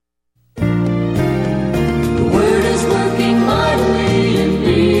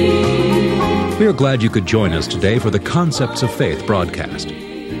are glad you could join us today for the Concepts of Faith broadcast.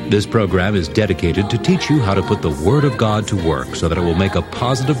 This program is dedicated to teach you how to put the Word of God to work so that it will make a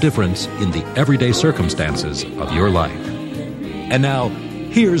positive difference in the everyday circumstances of your life. And now,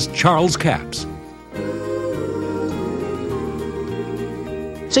 here's Charles Capps.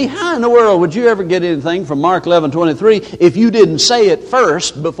 See, how in the world would you ever get anything from Mark 11:23 if you didn't say it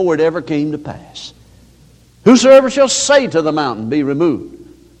first before it ever came to pass? Whosoever shall say to the mountain, be removed.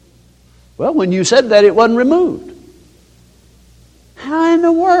 Well, when you said that, it wasn't removed. How in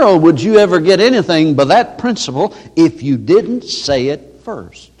the world would you ever get anything by that principle if you didn't say it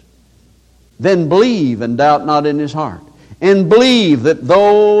first? Then believe and doubt not in his heart, and believe that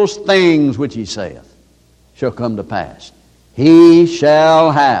those things which he saith shall come to pass. He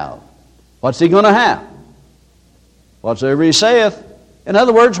shall have. What's he going to have? Whatsoever he saith. In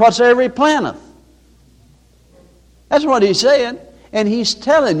other words, whatsoever he planteth. That's what he's saying. And he's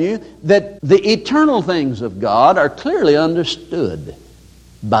telling you that the eternal things of God are clearly understood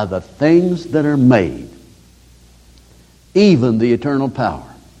by the things that are made. Even the eternal power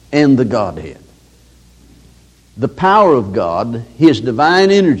and the Godhead. The power of God, His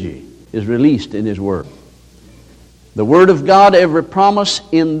divine energy, is released in His Word. The Word of God, every promise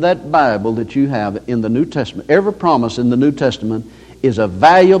in that Bible that you have in the New Testament, every promise in the New Testament is a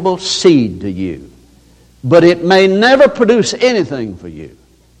valuable seed to you. But it may never produce anything for you.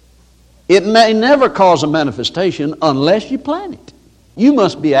 It may never cause a manifestation unless you plant it. You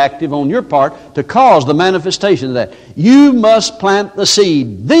must be active on your part to cause the manifestation of that. You must plant the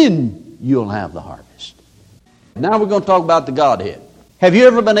seed, then you'll have the harvest. Now we're going to talk about the Godhead. Have you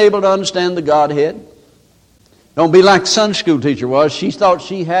ever been able to understand the Godhead? Don't be like the Sunday school teacher was. She thought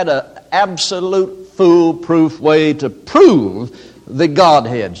she had an absolute foolproof way to prove the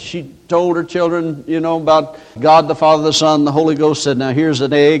Godhead. She told her children, about God the Father, the Son, the Holy Ghost, said, now here's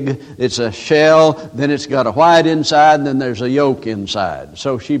an egg, it's a shell, then it's got a white inside, and then there's a yolk inside.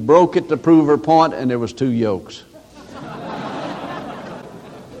 So she broke it to prove her point, and there was two yolks.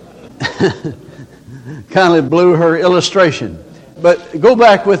 Kind of blew her illustration. But go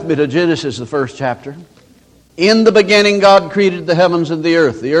back with me to Genesis, the first chapter. In the beginning God created the heavens and the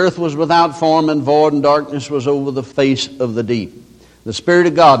earth. The earth was without form and void, and darkness was over the face of the deep. The Spirit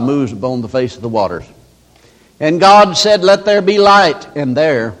of God moves upon the face of the waters. And God said, let there be light, and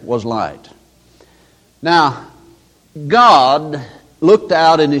there was light. Now, God looked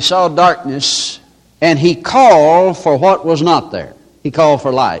out and He saw darkness, and He called for what was not there. He called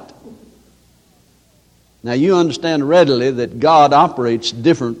for light. Now, you understand readily that God operates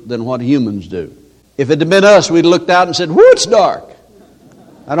different than what humans do. If it had been us, we'd have looked out and said, whoo, it's dark.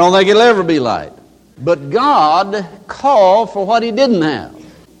 I don't think it'll ever be light. But God called for what He didn't have.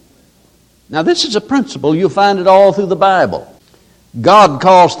 Now this is a principle. You'll find it all through the Bible. God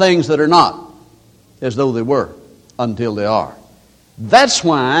calls things that are not as though they were until they are. That's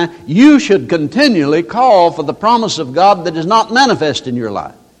why you should continually call for the promise of God that is not manifest in your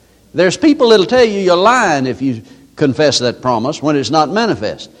life. There's people that'll tell you you're lying if you confess that promise when it's not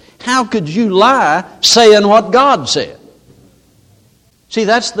manifest. How could you lie saying what God said? See,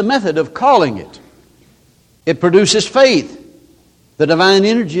 that's the method of calling it. It produces faith, the divine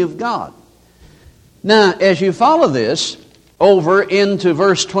energy of God. Now, as you follow this over into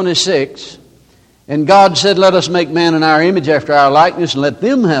verse 26, and God said, let us make man in our image after our likeness, and let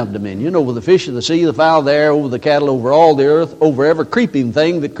them have dominion over the fish of the sea, the fowl of the air, over the cattle, over all the earth, over every creeping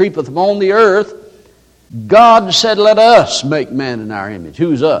thing that creepeth upon the earth. God said, let us make man in our image.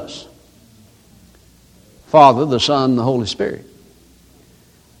 Who's us? Father, the Son, the Holy Spirit.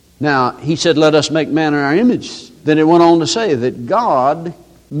 Now, He said, let us make man in our image. Then it went on to say that God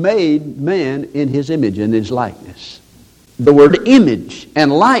made man in His image, in His likeness. The word image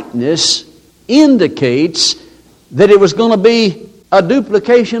and likeness indicates that it was going to be a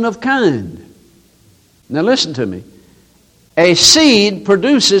duplication of kind. Now listen to me. A seed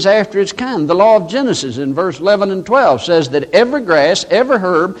produces after its kind. The law of Genesis in verse 11 and 12 says that every grass, every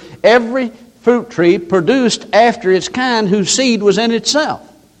herb, every fruit tree produced after its kind whose seed was in itself.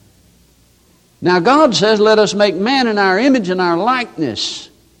 Now God says, let us make man in our image and our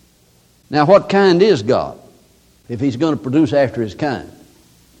likeness. Now what kind is God if He's going to produce after His kind?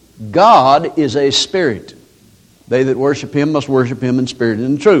 God is a spirit. They that worship Him must worship Him in spirit and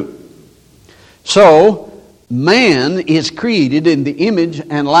in truth. So, man is created in the image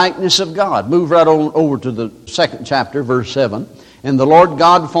and likeness of God. Move right on over to the second chapter, verse 7. And the Lord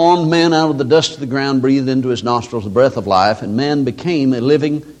God formed man out of the dust of the ground, breathed into his nostrils the breath of life, and man became a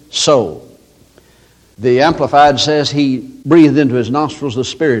living soul. The Amplified says He breathed into his nostrils the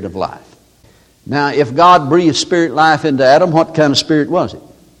spirit of life. Now, if God breathed spirit life into Adam, what kind of spirit was it?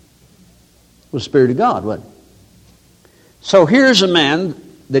 was the Spirit of God, wasn't it? So here's a man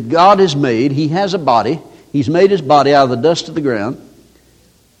that God has made. He has a body. He's made his body out of the dust of the ground.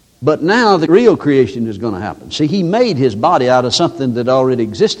 But now the real creation is going to happen. See, he made his body out of something that already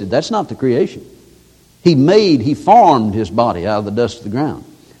existed. That's not the creation. He formed his body out of the dust of the ground.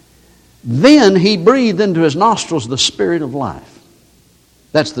 Then he breathed into his nostrils the Spirit of life.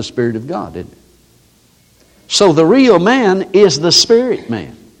 That's the Spirit of God, isn't it? So the real man is the Spirit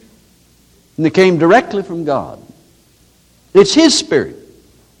man. And it came directly from God. It's His Spirit.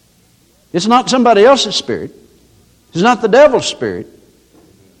 It's not somebody else's spirit. It's not the devil's spirit.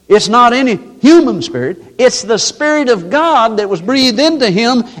 It's not any human spirit. It's the Spirit of God that was breathed into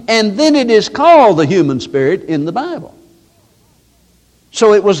him, and then it is called the human spirit in the Bible.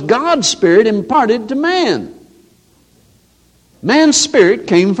 So it was God's Spirit imparted to man. Man's spirit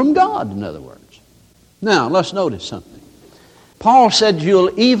came from God, in other words. Now, let's notice something. Paul said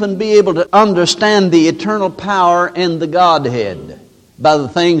you'll even be able to understand the eternal power and the Godhead by the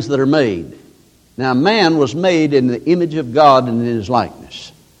things that are made. Now, man was made in the image of God and in His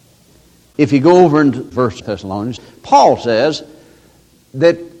likeness. If you go over into 1 Thessalonians, Paul says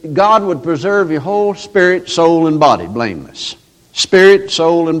that God would preserve your whole spirit, soul, and body blameless. Spirit,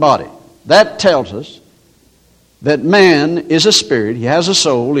 soul, and body. That tells us that man is a spirit, he has a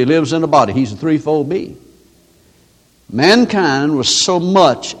soul, he lives in a body. He's a threefold being. Mankind was so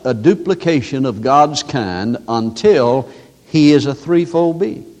much a duplication of God's kind until he is a threefold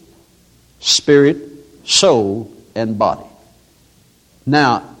being. Spirit, soul, and body.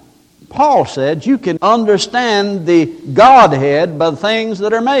 Now, Paul said you can understand the Godhead by the things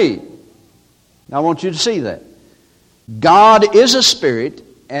that are made. Now, I want you to see that. God is a spirit,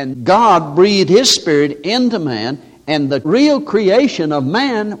 and God breathed His Spirit into man, and the real creation of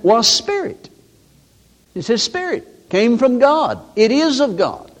man was spirit. It's His Spirit. Came from God. It is of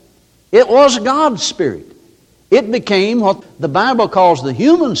God. It was God's Spirit. It became what the Bible calls the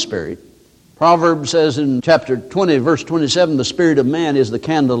human spirit. Proverbs says in chapter 20, verse 27, the spirit of man is the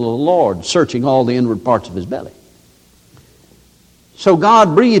candle of the Lord, searching all the inward parts of his belly. So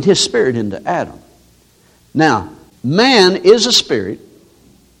God breathed His Spirit into Adam. Now, man is a spirit.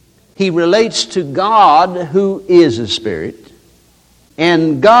 He relates to God, who is a spirit.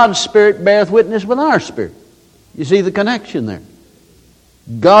 And God's Spirit beareth witness with our spirit. You see the connection there.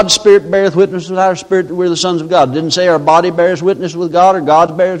 God's Spirit beareth witness with our spirit that we're the sons of God. It didn't say our body bears witness with God or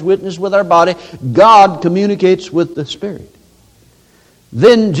God bears witness with our body. God communicates with the Spirit.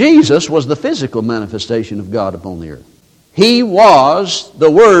 Then Jesus was the physical manifestation of God upon the earth. He was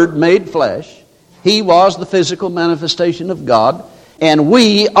the Word made flesh. He was the physical manifestation of God. And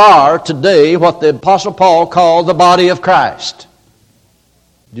we are today what the Apostle Paul called the body of Christ.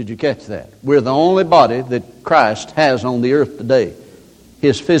 Did you catch that? We're the only body that Christ has on the earth today.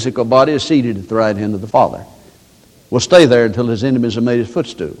 His physical body is seated at the right hand of the Father. Will stay there until His enemies are made His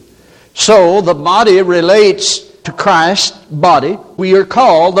footstool. So the body relates to Christ's body. We are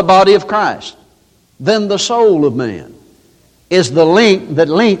called the body of Christ. Then the soul of man is the link that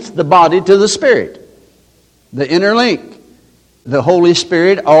links the body to the Spirit. The inner link. The Holy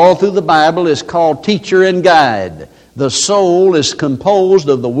Spirit, all through the Bible, is called teacher and guide. The soul is composed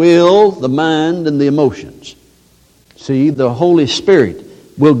of the will, the mind, and the emotions. See, the Holy Spirit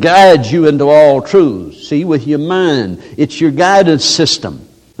will guide you into all truths. See, with your mind, it's your guidance system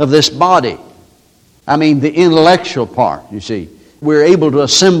of this body. I mean, the intellectual part, you see. We're able to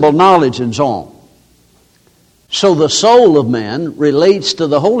assemble knowledge and so on. So the soul of man relates to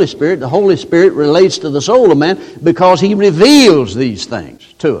the Holy Spirit. The Holy Spirit relates to the soul of man because He reveals these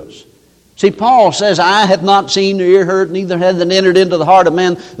things to us. See, Paul says, I have not seen nor ear heard, neither hath it entered into the heart of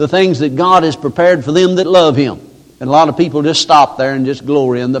man the things that God has prepared for them that love Him. And a lot of people just stop there and just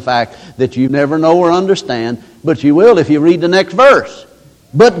glory in the fact that you never know or understand, but you will if you read the next verse.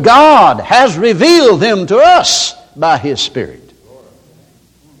 But God has revealed them to us by His Spirit.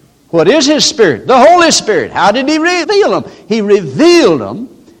 What is His Spirit? The Holy Spirit. How did He reveal them? He revealed them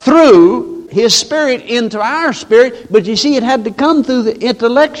through His Spirit into our spirit, but you see, it had to come through the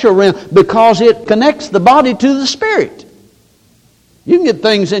intellectual realm because it connects the body to the spirit. You can get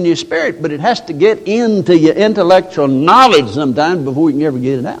things in your spirit, but it has to get into your intellectual knowledge sometimes before you can ever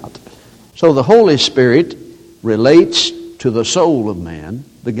get it out. So the Holy Spirit relates to the soul of man,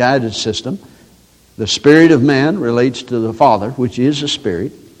 the guidance system. The spirit of man relates to the Father, which is a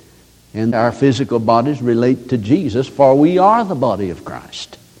spirit. And our physical bodies relate to Jesus, for we are the body of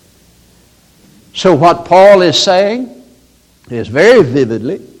Christ. So what Paul is saying is very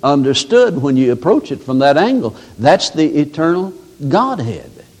vividly understood when you approach it from that angle. That's the eternal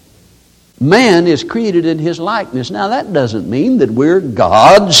Godhead. Man is created in His likeness. Now that doesn't mean that we're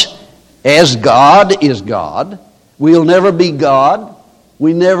gods as God is God. We'll never be God.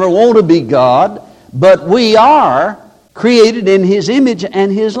 We never want to be God. But we are created in His image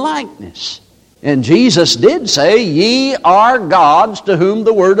and His likeness. And Jesus did say, ye are gods to whom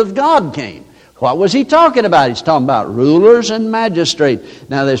the Word of God came. What was He talking about? He's talking about rulers and magistrates.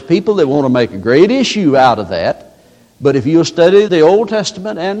 Now there's people that want to make a great issue out of that. But if you'll study the Old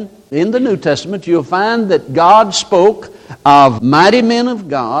Testament and in the New Testament, you'll find that God spoke of mighty men of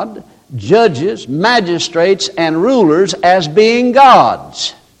God, judges, magistrates, and rulers as being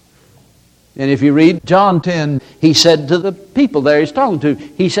gods. And if you read John 10, He said to the people there He's talking to,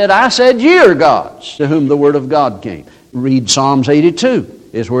 He said, I said ye are gods to whom the Word of God came. Read Psalms 82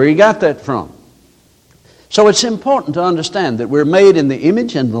 is where He got that from. So it's important to understand that we're made in the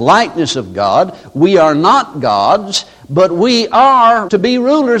image and the likeness of God. We are not gods, but we are to be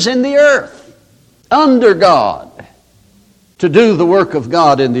rulers in the earth, under God, to do the work of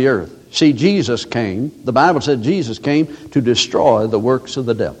God in the earth. See, Jesus came, the Bible said Jesus came to destroy the works of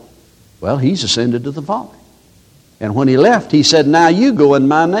the devil. Well, He's ascended to the Father. And when He left, He said, now you go in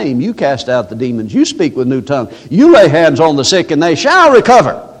my name. You cast out the demons. You speak with new tongues. You lay hands on the sick and they shall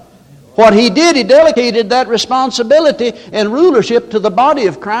recover. What He did, He delegated that responsibility and rulership to the body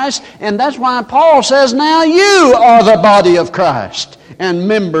of Christ. And that's why Paul says, now you are the body of Christ, and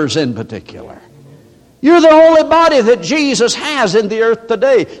members in particular. You're the only body that Jesus has in the earth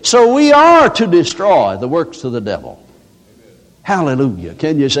today. So we are to destroy the works of the devil. Hallelujah.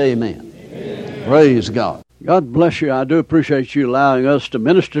 Can you say amen? Amen. Praise God. God bless you. I do appreciate you allowing us to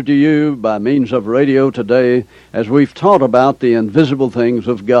minister to you by means of radio today as we've taught about the invisible things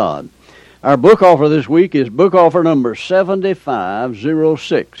of God. Our book offer this week is book offer number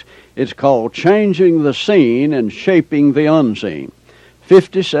 7506. It's called Changing the Seen and Shaping the Unseen.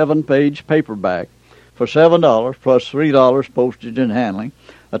 57-page paperback for $7 plus $3 postage and handling,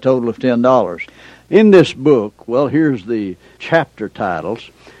 a total of $10. In this book, well, here's the chapter titles.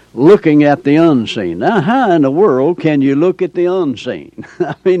 Looking at the unseen. Now, how in the world can you look at the unseen?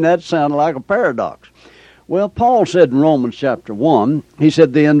 I mean, that sounds like a paradox. Well, Paul said in Romans chapter 1, he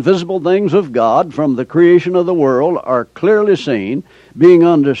said, the invisible things of God from the creation of the world are clearly seen, being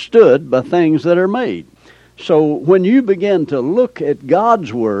understood by things that are made. So when you begin to look at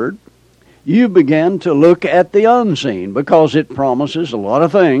God's Word, you begin to look at the unseen, because it promises a lot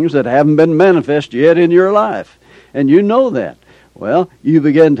of things that haven't been manifest yet in your life. And you know that. Well, you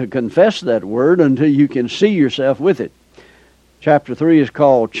begin to confess that word until you can see yourself with it. Chapter 3 is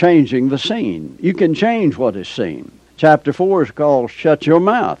called Changing the Seen. You can change what is seen. Chapter 4 is called Shut Your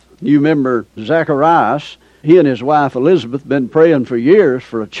Mouth. You remember Zacharias, he and his wife Elizabeth been praying for years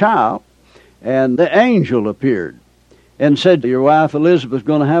for a child, and the angel appeared and said, your wife Elizabeth's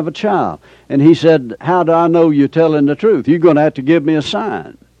going to have a child. And he said, how do I know you're telling the truth? You're going to have to give me a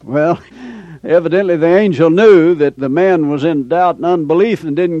sign. Well, evidently the angel knew that the man was in doubt and unbelief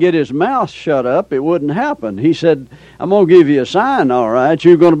and didn't get his mouth shut up. It wouldn't happen. He said, I'm going to give you a sign, all right.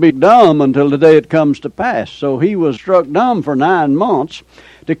 You're going to be dumb until the day it comes to pass. So he was struck dumb for 9 months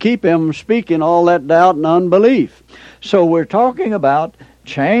to keep him speaking all that doubt and unbelief. So we're talking about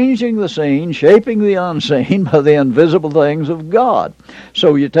changing the seen, shaping the unseen by the invisible things of God.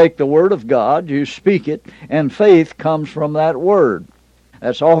 So you take the Word of God, you speak it, and faith comes from that Word.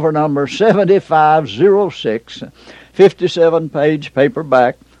 That's offer number 7506, 57-page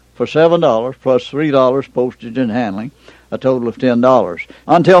paperback for $7 plus $3 postage and handling, a total of $10.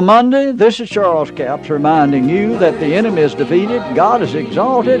 Until Monday, this is Charles Capps reminding you that the enemy is defeated, God is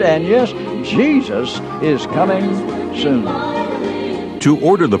exalted, and yes, Jesus is coming soon. To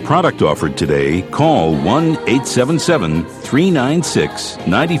order the product offered today, call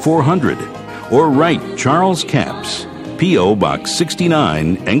 1-877-396-9400 or write Charles Capps, P.O. Box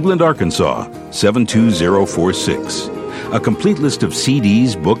 69, England, Arkansas, 72046. A complete list of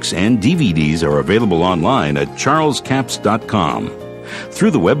CDs, books, and DVDs are available online at charlescapps.com.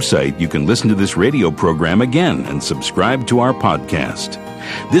 Through the website, you can listen to this radio program again and subscribe to our podcast.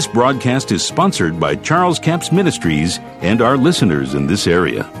 This broadcast is sponsored by Charles Capps Ministries and our listeners in this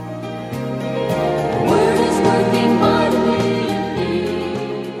area.